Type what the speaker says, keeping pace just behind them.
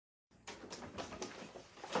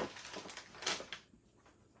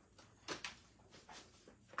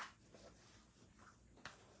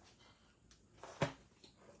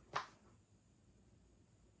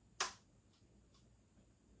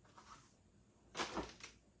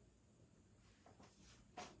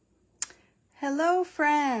Hello,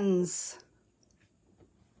 friends.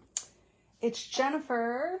 It's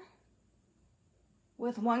Jennifer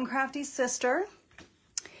with One Crafty Sister,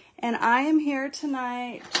 and I am here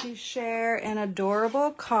tonight to share an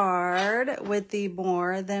adorable card with the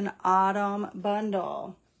More Than Autumn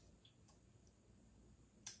bundle.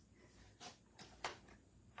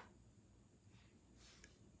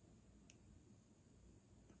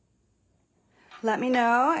 Let me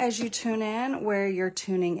know as you tune in where you're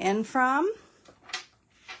tuning in from.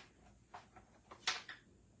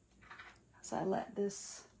 As I let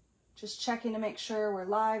this, just checking to make sure we're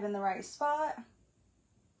live in the right spot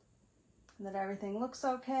and that everything looks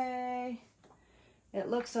okay. It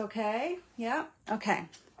looks okay. Yeah, okay.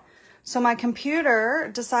 So my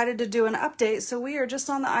computer decided to do an update, so we are just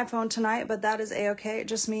on the iPhone tonight, but that is a-okay. It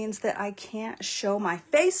just means that I can't show my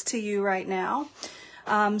face to you right now.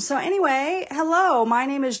 So anyway, hello, my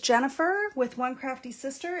name is Jennifer with One Crafty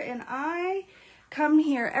Sister, and I come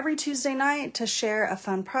here every Tuesday night to share a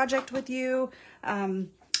fun project with you,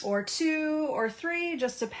 or two or three,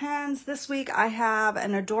 just depends. This week I have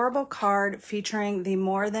an adorable card featuring the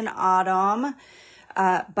More Than Autumn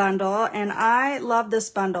bundle, and I love this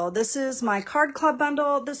bundle. This is my card club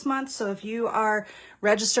bundle this month, so if you are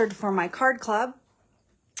registered for my card club,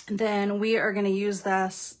 then we are going to use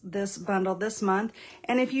this bundle this month.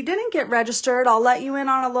 And if you didn't get registered, I'll let you in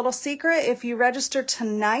on a little secret. If you register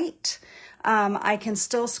tonight, I can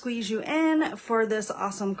still squeeze you in for this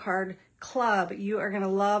awesome card club. You are going to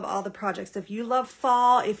love all the projects. If you love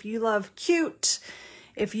fall, if you love cute,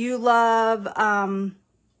 if you love,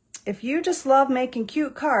 if you just love making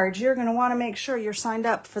cute cards, you're going to want to make sure you're signed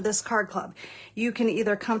up for this card club. You can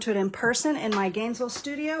either come to it in person in my Gainesville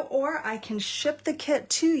studio, or I can ship the kit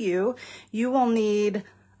to you. You will need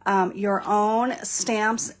your own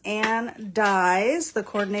stamps and dies, the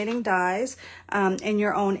coordinating dies, and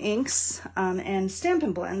your own inks and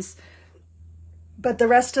Stampin' Blends. But the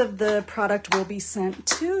rest of the product will be sent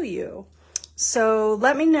to you. So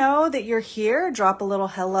let me know that you're here. Drop a little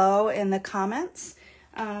hello in the comments.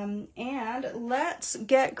 And let's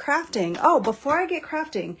get crafting. Oh, before I get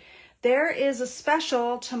crafting, there is a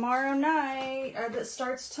special tomorrow night that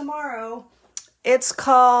starts tomorrow. It's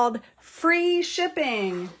called free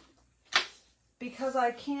shipping, because I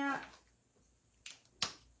can't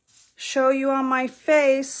show you on my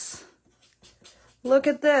face. Look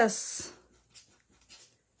at this.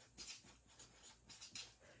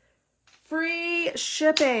 Free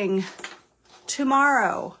shipping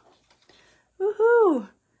tomorrow. Woohoo!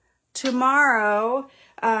 Tomorrow,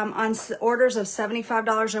 on orders of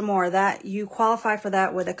 $75 or more, that you qualify for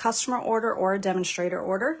that with a customer order or a demonstrator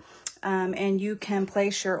order, and you can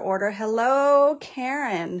place your order. Hello,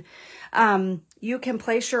 Karen. You can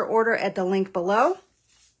place your order at the link below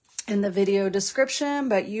in the video description,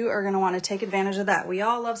 but you are going to want to take advantage of that. We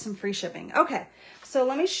all love some free shipping. Okay, so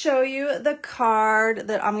let me show you the card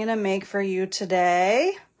that I'm going to make for you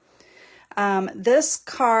today. This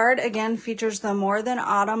card, again, features the More Than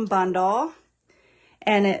Autumn bundle,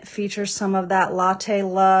 and it features some of that Latte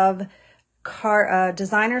Love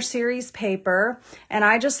designer series paper. And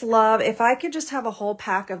I just love, if I could just have a whole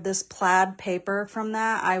pack of this plaid paper from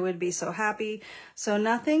that, I would be so happy. So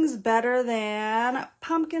nothing's better than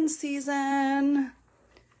pumpkin season.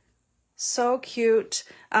 So cute.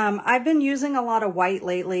 I've been using a lot of white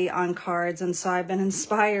lately on cards, and so I've been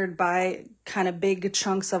inspired by kind of big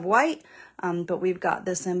chunks of white. But we've got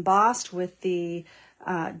this embossed with the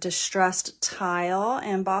distressed tile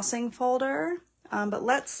embossing folder. But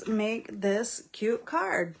let's make this cute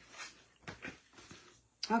card.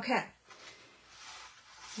 Okay.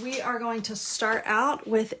 We are going to start out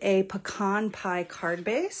with a pecan pie card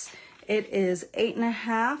base. It is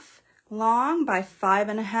 8.5 long by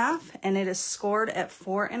 5.5, and it is scored at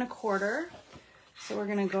 4 1/4. So we're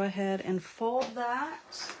going to go ahead and fold that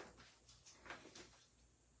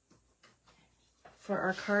for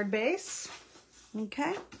our card base.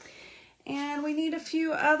 Okay, and we need a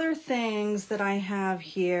few other things that I have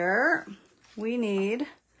here. We need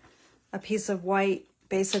a piece of white,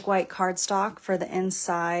 basic white cardstock for the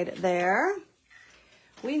inside there.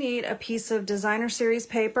 We need a piece of designer series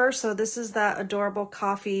paper. So this is that adorable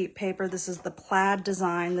coffee paper. This is the plaid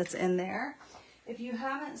design that's in there. If you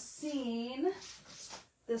haven't seen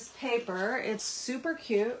this paper, it's super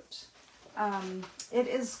cute. It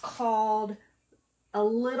is called A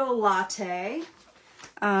Little Latte,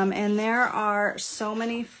 and there are so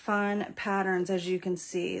many fun patterns, as you can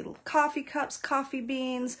see. Coffee cups, coffee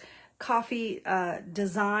beans, coffee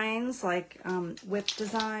designs, like whip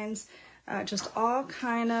designs, just all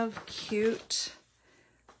kind of cute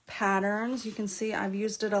patterns. You can see I've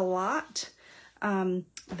used it a lot.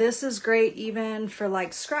 This is great even for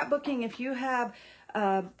like scrapbooking. If you have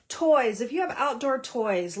toys, if you have outdoor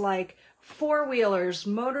toys like four-wheelers,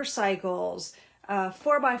 motorcycles,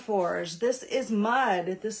 4x4s. This is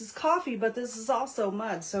mud. This is coffee, but this is also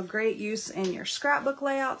mud. So great use in your scrapbook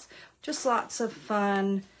layouts. Just lots of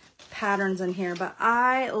fun patterns in here. But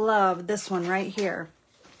I love this one right here.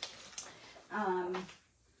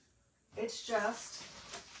 It's just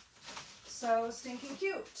so stinking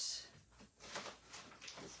cute.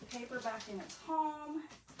 This paper back in its home.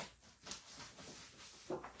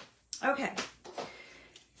 Okay.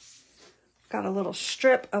 Got a little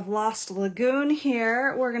strip of Lost Lagoon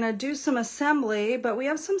here. We're gonna do some assembly, but we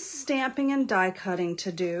have some stamping and die cutting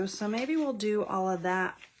to do. So maybe we'll do all of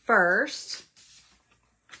that first.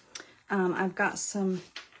 I've got some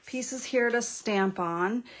pieces here to stamp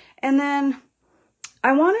on. And then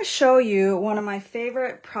I wanna show you one of my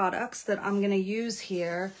favorite products that I'm gonna use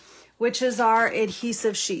here, which is our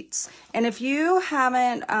adhesive sheets. And if you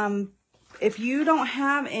haven't, if you don't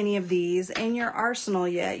have any of these in your arsenal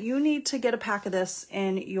yet, you need to get a pack of this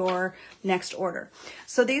in your next order.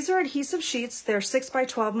 So these are adhesive sheets. They're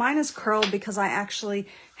 6x12. Mine is curled because I actually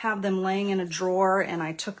have them laying in a drawer and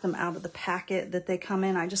I took them out of the packet that they come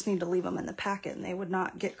in. I just need to leave them in the packet and they would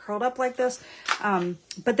not get curled up like this.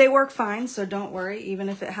 But they work fine, so don't worry, even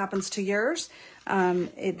if it happens to yours.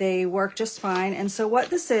 They work just fine. And so what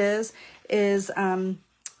this is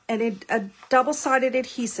a double-sided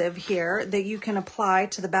adhesive here that you can apply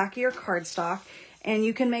to the back of your cardstock, and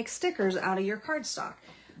you can make stickers out of your cardstock.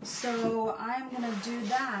 So I'm going to do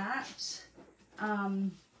that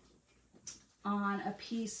on a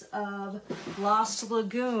piece of Lost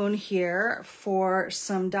Lagoon here for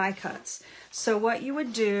some die cuts. So what you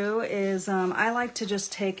would do is I like to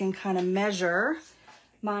just take and kind of measure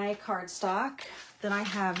my cardstock that I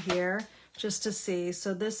have here just to see.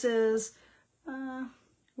 So this is...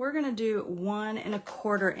 we're gonna do 1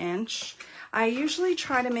 1/4 inch. I usually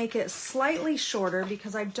try to make it slightly shorter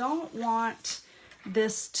because I don't want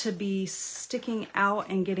this to be sticking out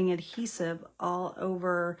and getting adhesive all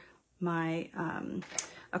over my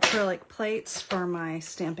acrylic plates for my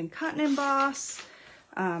Stampin' Cut and Emboss.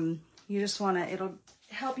 You just wanna, it'll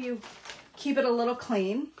help you keep it a little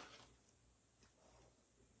clean.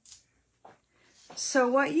 So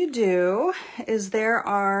what you do is there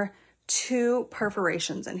are 2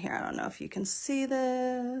 perforations in here. I don't know if you can see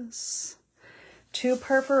this. 2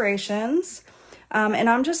 perforations. And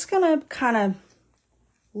I'm just gonna kind of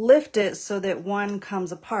lift it so that one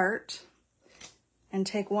comes apart and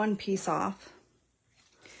take one piece off.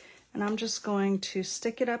 And I'm just going to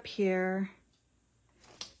stick it up here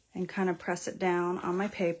and kind of press it down on my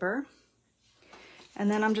paper.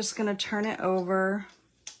 And then I'm just gonna turn it over,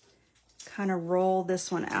 kind of roll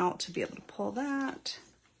this one out to be able to pull that.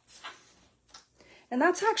 And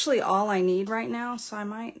that's actually all I need right now, so I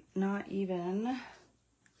might not even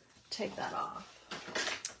take that off.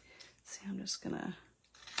 See, I'm just gonna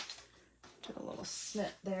do a little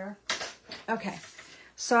snip there. Okay,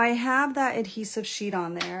 so I have that adhesive sheet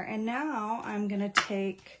on there, and now I'm gonna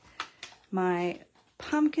take my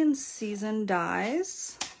pumpkin season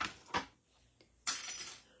dies.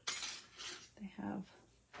 They have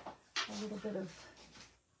a little bit of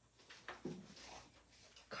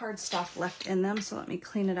cardstock left in them, so let me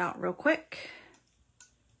clean it out real quick.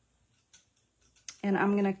 And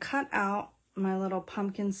I'm gonna cut out my little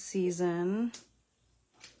pumpkin season.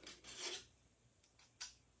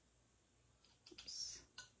 Oops.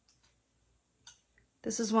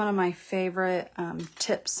 This is one of my favorite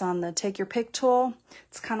tips on the Take Your Pick tool.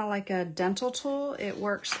 It's kind of like a dental tool. It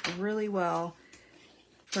works really well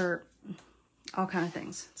for all kind of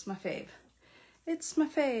things. It's my fave. It's my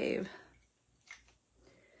fave.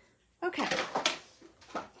 Okay,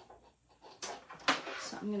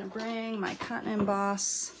 so I'm gonna bring my cut and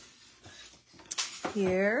emboss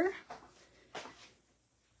here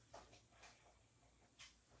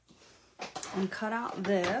and cut out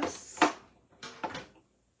this.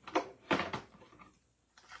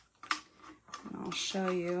 And I'll show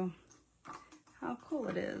you how cool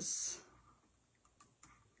it is.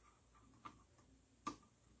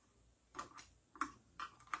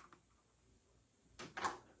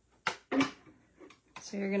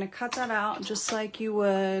 So you're gonna cut that out just like you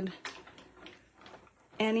would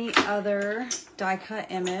any other die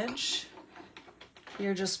cut image.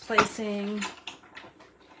 You're just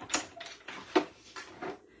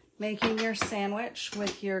making your sandwich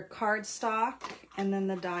with your cardstock and then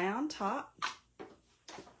the die on top.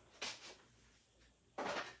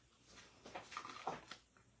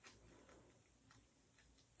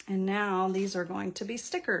 And now these are going to be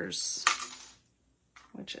stickers,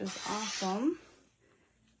 which is awesome.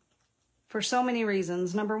 for so many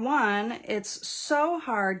reasons. Number one, it's so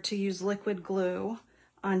hard to use liquid glue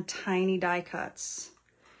on tiny die cuts.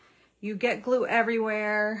 You get glue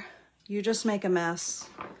everywhere, you just make a mess.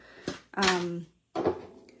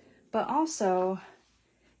 But also,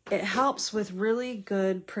 it helps with really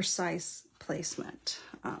good, precise placement.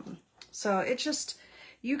 So it's just,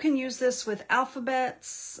 you can use this with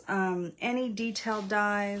alphabets, any detailed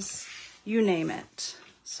dies, you name it.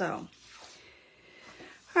 So,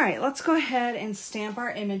 all right, let's go ahead and stamp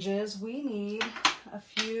our images. We need a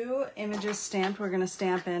few images stamped. We're gonna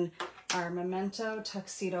stamp in our Memento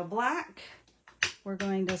Tuxedo Black. We're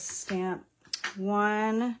going to stamp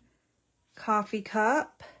 1 coffee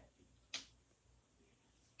cup,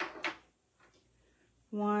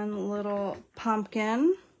 1 little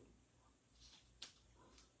pumpkin,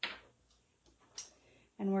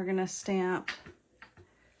 and we're gonna stamp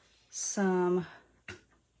some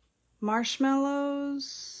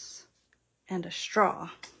marshmallows and a straw.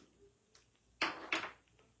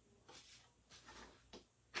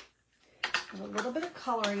 A little bit of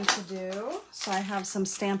coloring to do. So I have some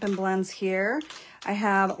Stampin' Blends here. I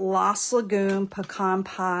have Lost Lagoon Pecan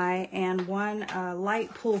Pie and 1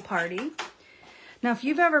 Light Pool Party. Now, if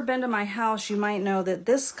you've ever been to my house, you might know that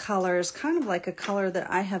this color is kind of like a color that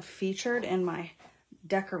I have featured in my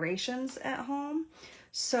decorations at home.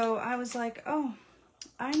 So I was like, oh,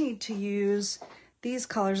 I need to use these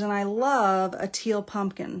colors, and I love a teal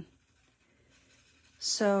pumpkin.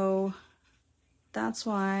 So that's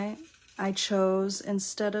why I chose,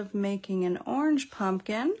 instead of making an orange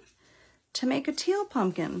pumpkin, to make a teal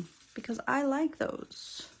pumpkin, because I like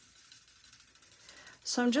those.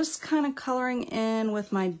 So I'm just kind of coloring in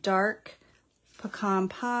with my dark pecan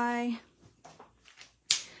pie.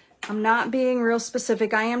 I'm not being real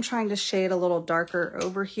specific. I am trying to shade a little darker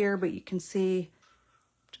over here, but you can see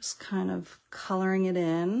just kind of coloring it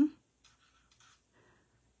in.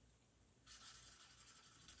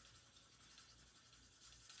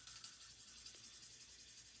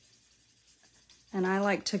 And I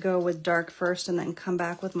like to go with dark first and then come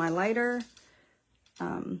back with my lighter.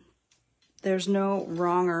 There's no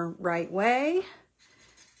wrong or right way.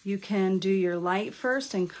 You can do your light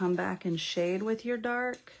first and come back and shade with your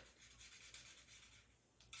dark.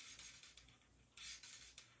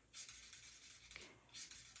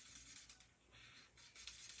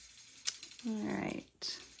 All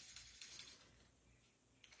right.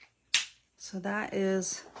 So that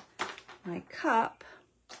is my cup.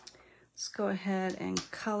 Let's go ahead and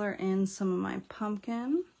color in some of my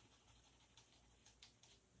pumpkin.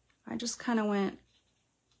 I just kind of went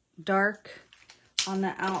dark on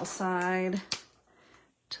the outside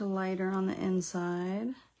to lighter on the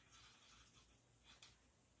inside.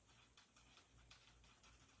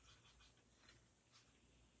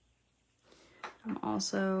 I'm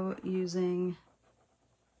also using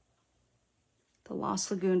the Lost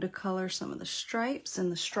Lagoon to color some of the stripes in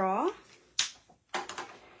the straw.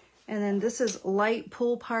 And then this is Light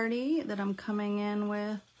Pool Party that I'm coming in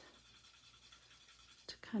with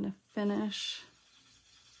to kind of finish.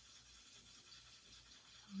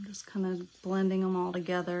 I'm just kind of blending them all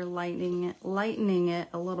together, lightening it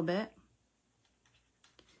a little bit.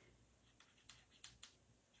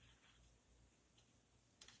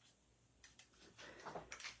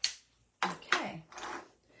 Okay,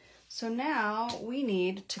 so now we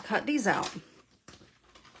need to cut these out.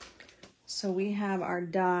 So we have our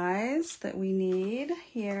dies that we need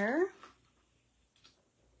here.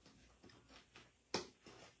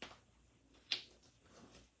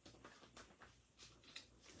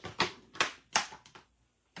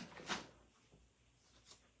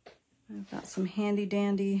 I've got some handy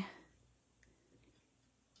dandy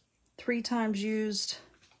 3 times used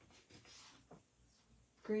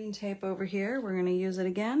green tape over here. We're going to use it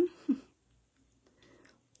again.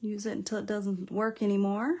 Use it until it doesn't work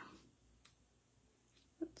anymore.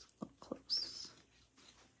 That's a little close.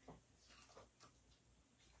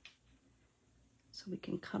 So we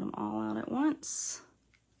can cut them all out at once.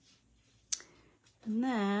 And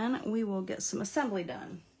then we will get some assembly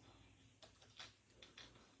done.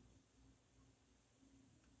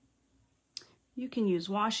 You can use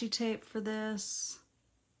washi tape for this.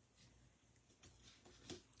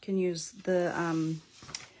 You can use the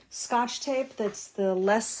Scotch tape that's the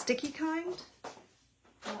less sticky kind.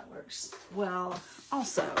 That works well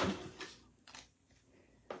also.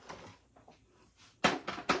 So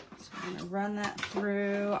I'm gonna run that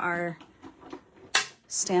through our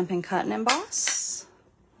Stampin' Cut and Emboss.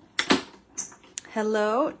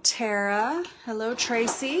 Hello, Tara. Hello,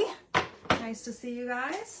 Tracy. Nice to see you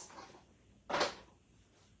guys.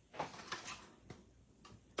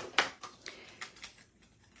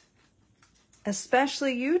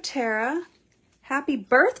 especially you, Tara. Happy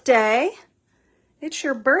birthday. It's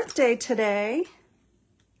your birthday today.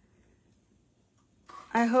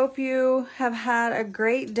 I hope you have had a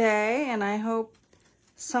great day, and I hope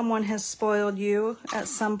someone has spoiled you at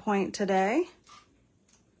some point today.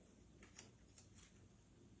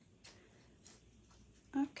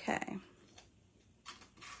 Okay.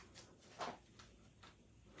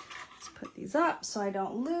 Let's put these up so I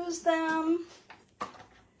don't lose them.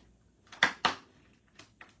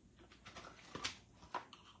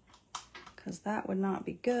 Because that would not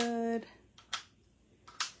be good.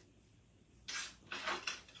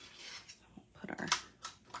 We'll put our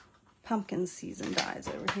pumpkin season dies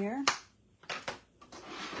over here.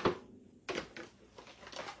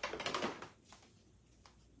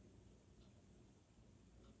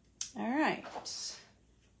 All right.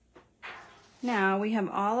 Now we have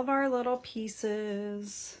all of our little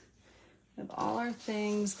pieces. We have all our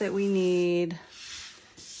things that we need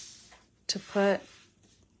to put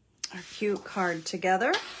our cute card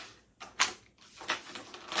together.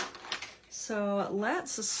 So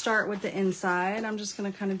let's start with the inside. I'm just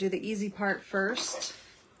going to kind of do the easy part first.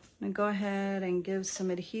 I'm going to go ahead and give some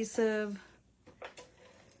adhesive.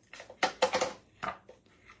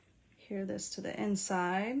 Adhere this to the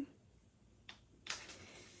inside.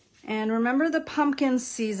 And remember the pumpkin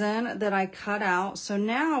season that I cut out. So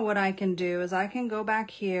now what I can do is I can go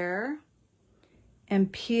back here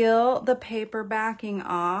and peel the paper backing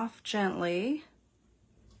off gently.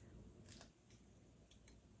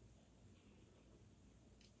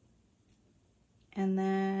 And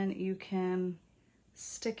then you can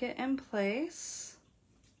stick it in place.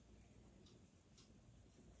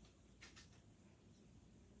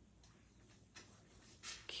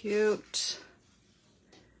 Cute.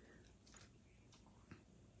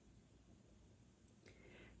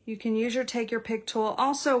 You can use your take your pick tool.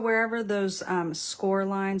 Also, wherever those score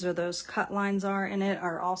lines or those cut lines are in it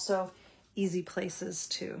are also easy places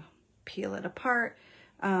to peel it apart.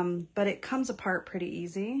 But it comes apart pretty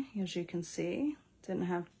easy, as you can see. Didn't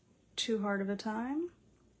have too hard of a time.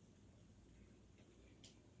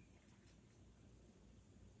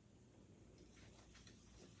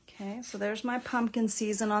 Okay, so there's my pumpkin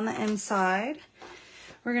season on the inside.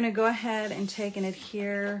 We're gonna go ahead and take and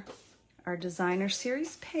adhere our designer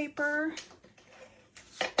series paper.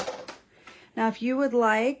 Now, if you would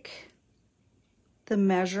like the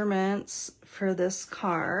measurements for this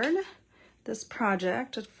card, this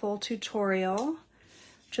project, a full tutorial,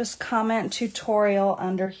 just comment tutorial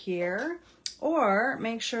under here, or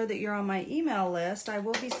make sure that you're on my email list. I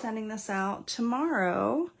will be sending this out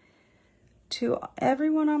tomorrow to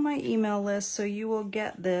everyone on my email list, so you will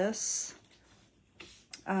get this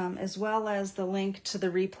as well as the link to the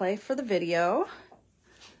replay for the video.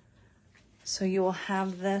 So you will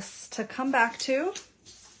have this to come back to.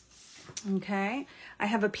 Okay, I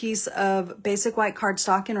have a piece of basic white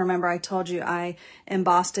cardstock, and remember I told you I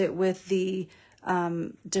embossed it with the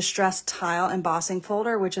distressed tile embossing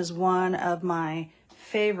folder, which is one of my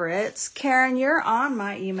favorites. Karen, you're on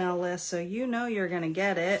my email list, so you know you're gonna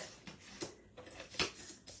get it.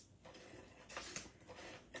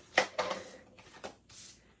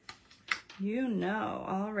 You know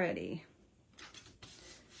already.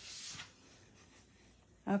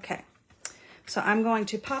 Okay, so I'm going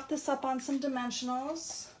to pop this up on some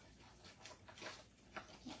dimensionals.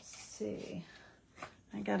 Let's see.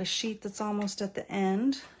 I got a sheet that's almost at the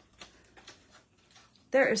end.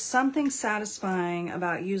 There is something satisfying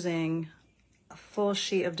about using a full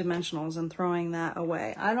sheet of dimensionals and throwing that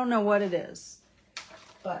away. I don't know what it is,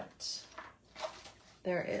 but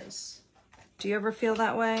there is. Do you ever feel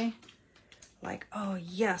that way? Like, oh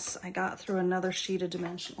yes, I got through another sheet of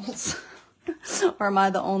dimensionals. Or am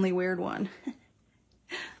I the only weird one?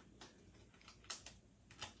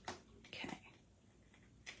 Okay.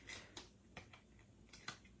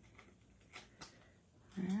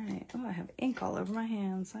 All right. Oh, I have ink all over my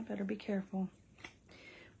hands. I better be careful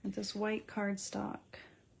with this white cardstock.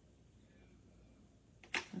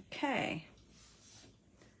 Okay.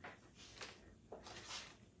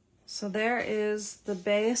 So there is the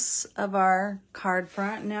base of our card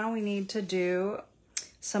front. Now we need to do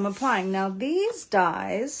some applying. Now these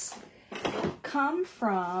dies come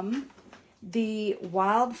from the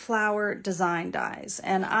Wildflower Design dies,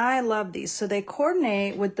 and I love these. So they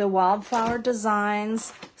coordinate with the Wildflower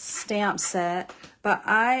Designs stamp set, but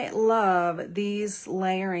I love these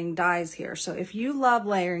layering dies here. So if you love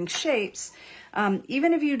layering shapes,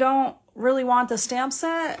 even if you don't really want the stamp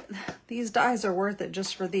set, these dies are worth it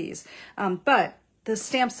just for these. But the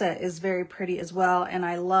stamp set is very pretty as well, and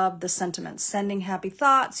I love the sentiments. Sending happy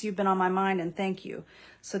thoughts, you've been on my mind, and thank you.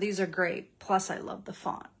 So these are great. Plus, I love the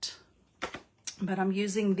font. But I'm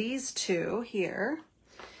using these two here.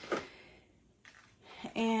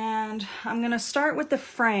 And I'm going to start with the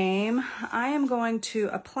frame. I am going to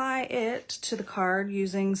apply it to the card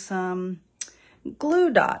using some glue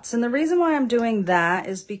dots. And the reason why I'm doing that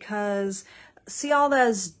is because see all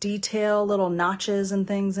those detail little notches and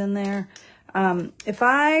things in there? If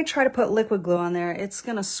I try to put liquid glue on there, it's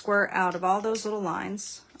going to squirt out of all those little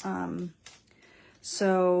lines.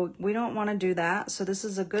 So we don't want to do that. So this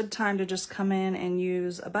is a good time to just come in and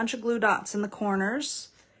use a bunch of glue dots in the corners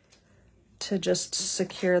to just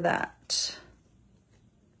secure that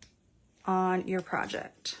on your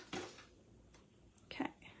project. Okay.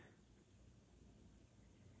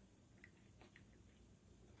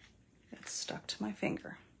 It's stuck to my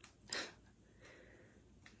finger.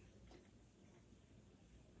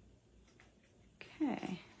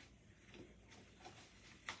 Okay.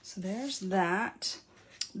 So there's that.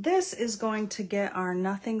 This is going to get our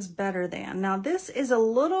nothing's better than. Now this is a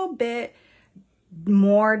little bit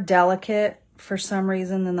more delicate for some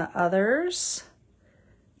reason than the others,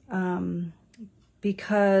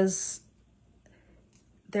 because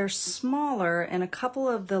they're smaller and a couple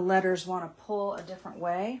of the letters want to pull a different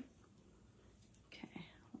way. Okay,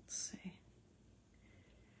 let's see.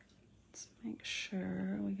 Let's make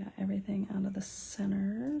sure we got everything out of the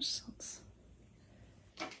centers.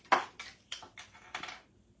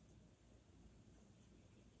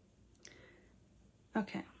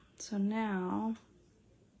 Okay, so now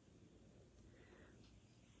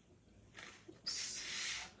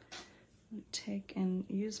take and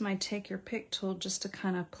use my take your pick tool just to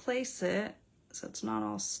kind of place it so it's not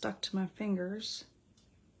all stuck to my fingers.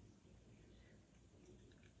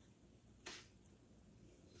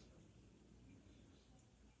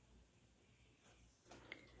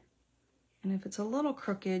 And if it's a little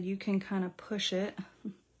crooked, you can kind of push it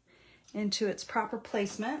into its proper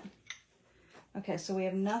placement. Okay, so we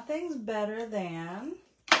have nothing's better than.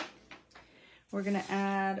 We're going to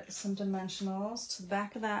add some dimensionals to the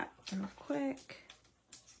back of that real quick.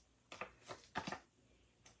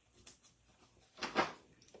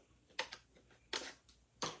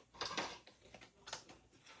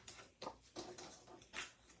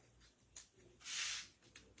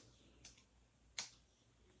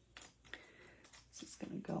 This is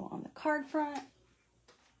going to go on the card front.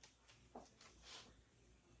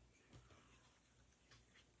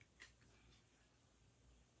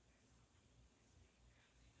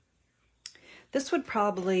 This would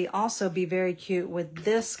probably also be very cute with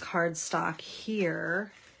this cardstock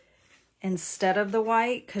here instead of the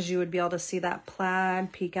white, because you would be able to see that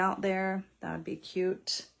plaid peek out there. That would be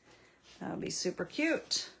cute. That would be super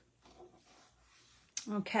cute.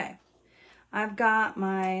 Okay, I've got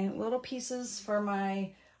my little pieces for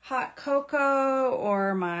my hot cocoa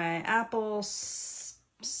or my apple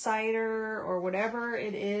cider or whatever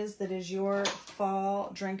it is that is your fall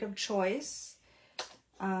drink of choice.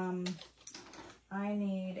 I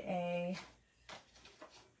need a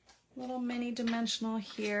little mini dimensional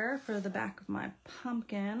here for the back of my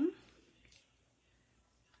pumpkin.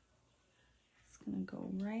 It's going to go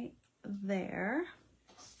right there.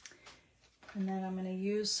 And then I'm going to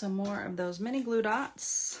use some more of those mini glue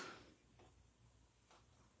dots.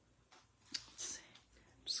 Let's see.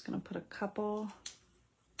 I'm just going to put a couple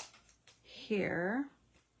here.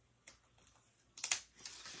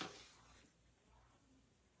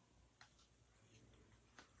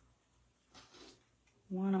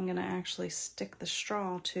 One I'm going to actually stick the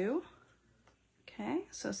straw to. Okay,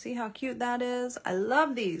 so see how cute that is? I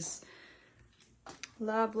love these.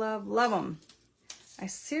 Love, love, love them. I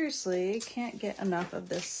seriously can't get enough of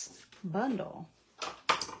this bundle.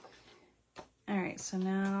 All right, so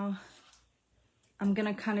now I'm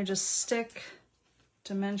going to kind of just stick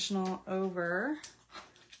dimensional over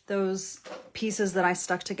those pieces that I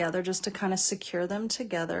stuck together just to kind of secure them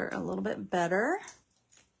together a little bit better.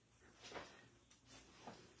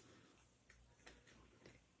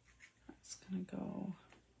 Gonna go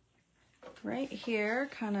right here,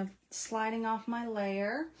 kind of sliding off my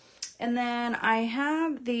layer. And then I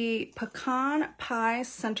have the pecan pie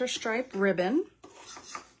center stripe ribbon,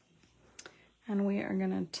 and we are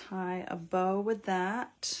gonna tie a bow with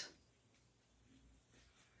that.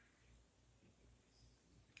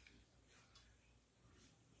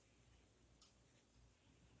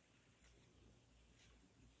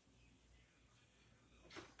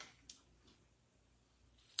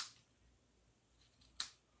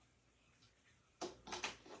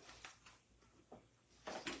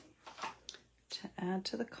 Add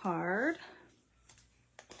to the card.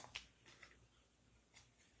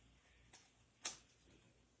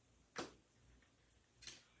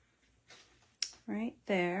 right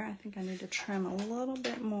there. I think I need to trim a little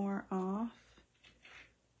bit more off.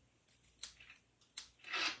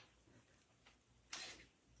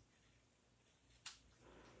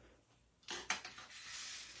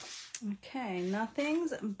 Okay,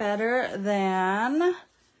 nothing's better than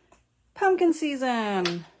pumpkin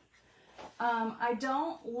season. I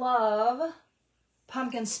don't love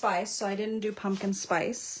pumpkin spice, so I didn't do pumpkin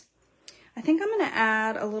spice. I think I'm going to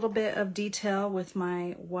add a little bit of detail with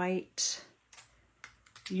my white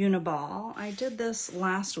Uniball. I did this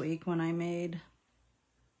last week when I made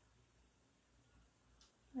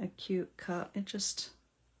a cute cup. It just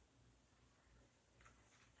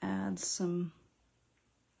adds some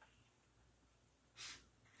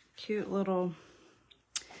cute little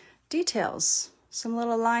details, some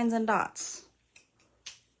little lines and dots.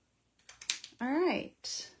 All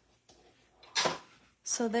right.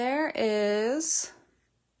 So there is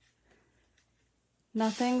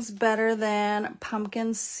Nothing's Better Than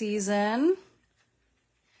Pumpkin Season.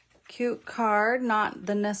 Cute card, not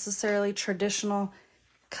the necessarily traditional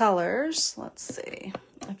colors. Let's see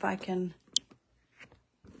if I can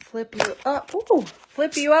flip you up. Ooh,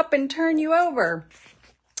 flip you up and turn you over.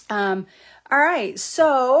 All right,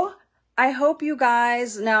 so I hope you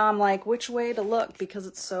guys, now I'm like, which way to look because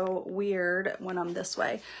it's so weird when I'm this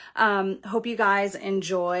way. Hope you guys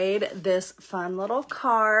enjoyed this fun little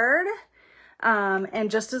card.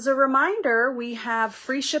 And just as a reminder, we have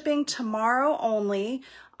free shipping tomorrow only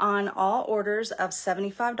on all orders of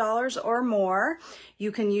 $75 or more.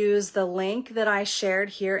 You can use the link that I shared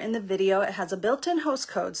here in the video. It has a built-in host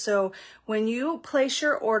code. So when you place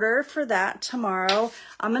your order for that tomorrow,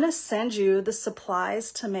 I'm going to send you the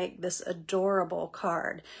supplies to make this adorable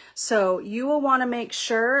card. So you will want to make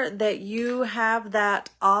sure that you have that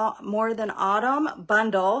More Than Autumn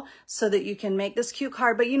bundle so that you can make this cute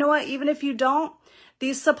card. But you know what? Even if you don't,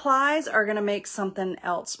 these supplies are going to make something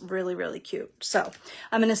else really, really cute. So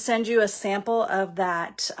I'm going to send you a sample of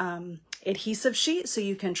that adhesive sheet so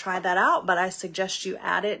you can try that out, but I suggest you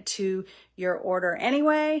add it to your order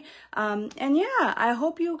anyway. And yeah, I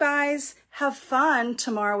hope you guys have fun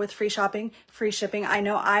tomorrow with free shipping. I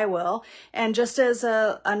know I will. And just as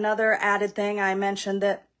another added thing, I mentioned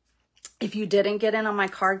that if you didn't get in on my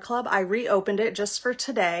card club, I reopened it just for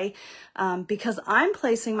today because I'm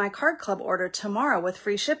placing my card club order tomorrow with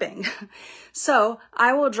free shipping. So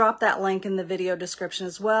I will drop that link in the video description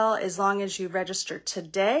as well. As long as you register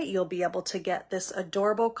today, you'll be able to get this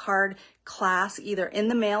adorable card class either in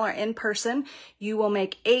the mail or in person. You will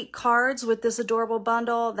make 8 cards with this adorable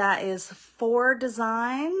bundle. That is 4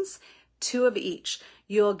 designs, 2 of each.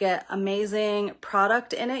 You'll get amazing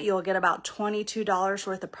product in it. You'll get about $22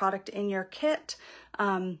 worth of product in your kit.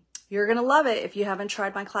 You're going to love it. If you haven't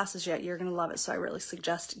tried my classes yet, you're going to love it. So I really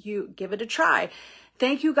suggest you give it a try.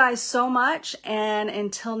 Thank you guys so much. And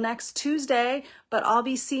until next Tuesday, but I'll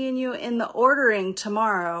be seeing you in the ordering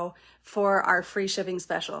tomorrow for our free shipping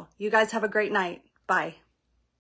special. You guys have a great night. Bye.